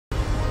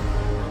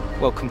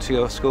welcome to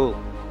your school.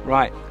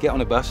 Right, get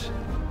on a bus,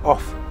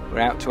 off,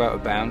 we're out to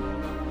Outward Bound.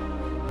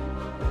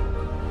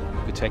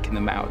 We're taking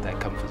them out of their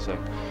comfort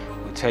zone.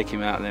 We're taking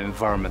them out of the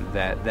environment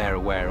they're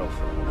aware of.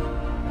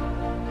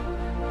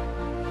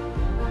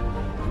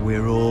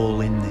 We're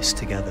all in this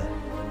together,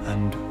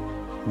 and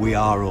we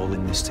are all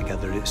in this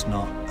together. It's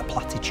not a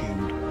platitude.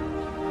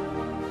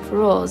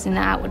 For us, in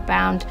the Outward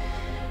Bound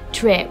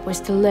trip, was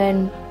to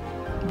learn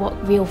what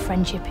real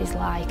friendship is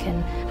like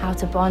and how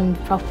to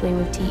bond properly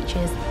with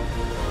teachers.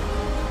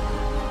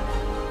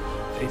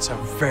 It's a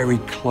very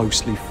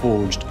closely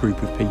forged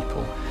group of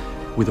people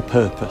with a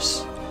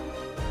purpose.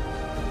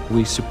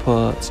 We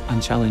support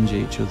and challenge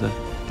each other.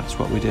 That's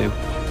what we do.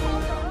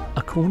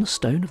 A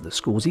cornerstone of the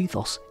school's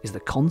ethos is the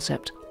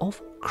concept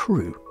of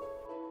crew.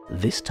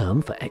 This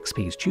term for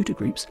XP's tutor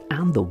groups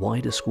and the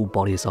wider school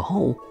body as a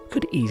whole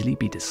could easily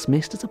be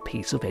dismissed as a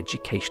piece of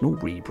educational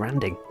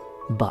rebranding.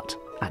 But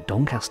at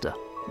Doncaster,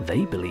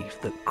 they believe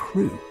that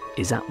crew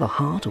is at the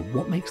heart of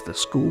what makes the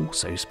school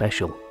so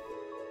special.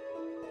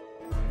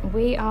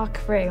 We are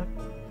crew.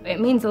 It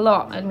means a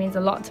lot. It means a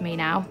lot to me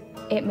now.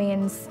 It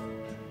means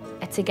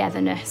a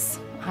togetherness,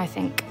 I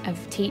think,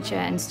 of teacher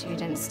and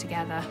students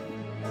together.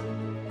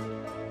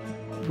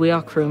 We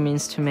are crew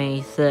means to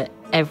me that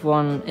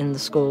everyone in the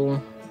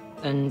school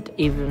and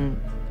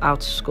even out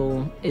of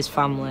school is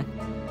family.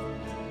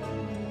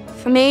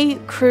 For me,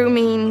 crew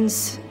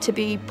means to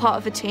be part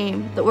of a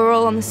team, that we're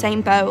all on the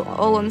same boat,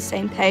 all on the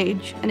same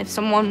page, and if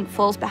someone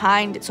falls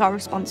behind, it's our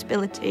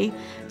responsibility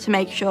to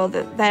make sure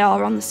that they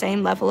are on the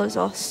same level as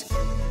us.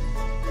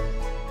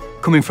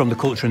 Coming from the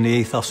culture and the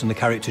ethos and the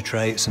character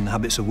traits and the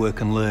habits of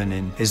work and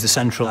learning is the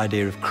central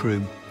idea of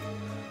crew,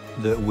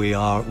 that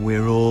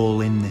we're all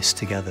in this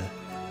together,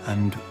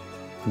 and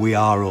we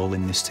are all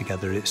in this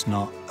together. It's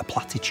not a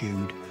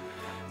platitude.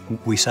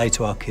 We say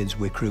to our kids,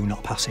 we're crew,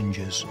 not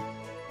passengers.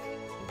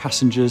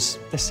 Passengers,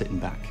 they're sitting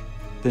back.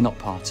 They're not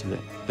part of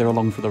it. They're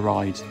along for the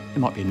ride. They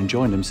might be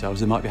enjoying themselves,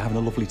 they might be having a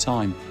lovely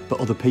time,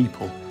 but other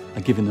people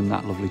are giving them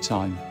that lovely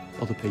time.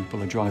 Other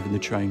people are driving the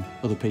train.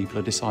 Other people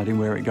are deciding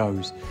where it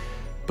goes.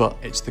 But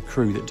it's the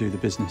crew that do the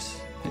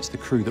business. It's the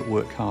crew that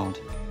work hard.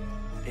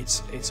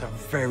 It's a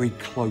very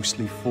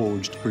closely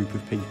forged group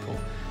of people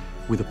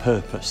with a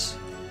purpose.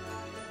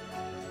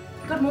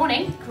 Good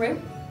morning, crew.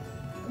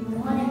 Good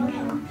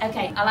morning.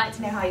 Okay, I'd like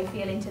to know how you're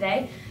feeling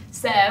today.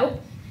 So,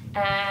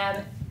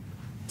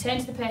 turn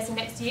to the person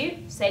next to you,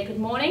 say good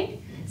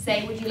morning,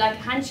 say would you like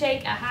a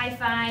handshake, a high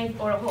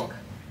five or a hug,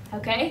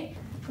 okay?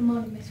 Good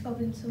morning, Miss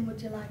Robinson.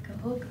 Would you like a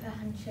hug, a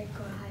handshake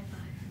or a high five?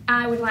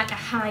 I would like a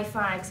high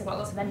five because I've got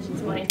lots of energy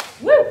this morning.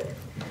 Woo!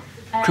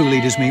 Crew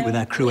leaders meet with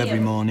their crew Liam, every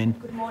morning.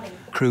 Good morning.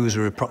 Crews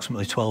are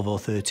approximately 12 or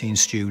 13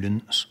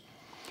 students,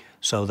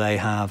 so they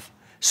have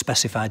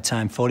specified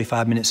time,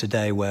 45 minutes a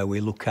day, where we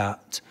look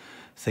at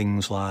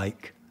things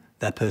like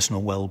their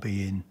personal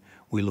well-being,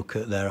 we look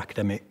at their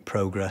academic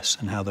progress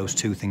and how those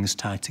two things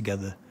tie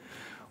together.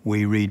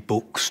 We read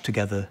books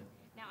together,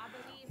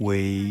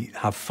 we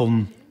have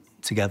fun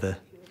together,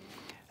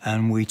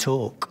 and we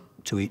talk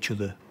to each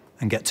other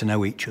and get to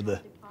know each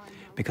other,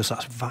 because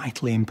that's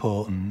vitally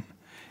important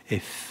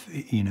if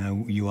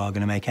you are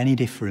going to make any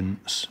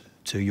difference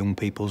to young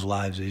people's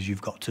lives. Is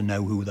you've got to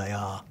know who they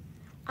are.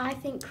 I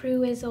think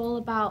crew is all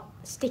about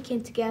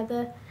sticking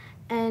together,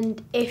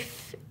 and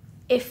if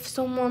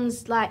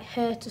someone's like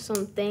hurt or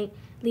something,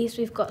 at least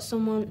we've got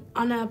someone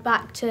on our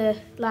back to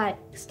like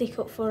stick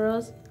up for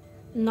us,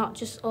 not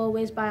just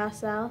always by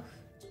ourselves.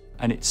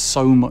 And it's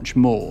so much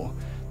more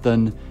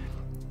than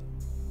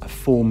a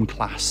form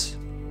class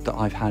that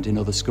I've had in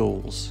other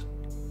schools,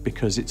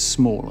 because it's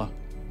smaller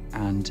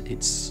and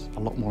it's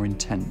a lot more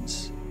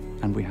intense,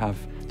 and we have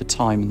the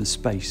time and the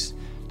space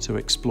to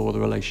explore the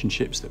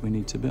relationships that we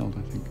need to build,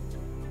 I think.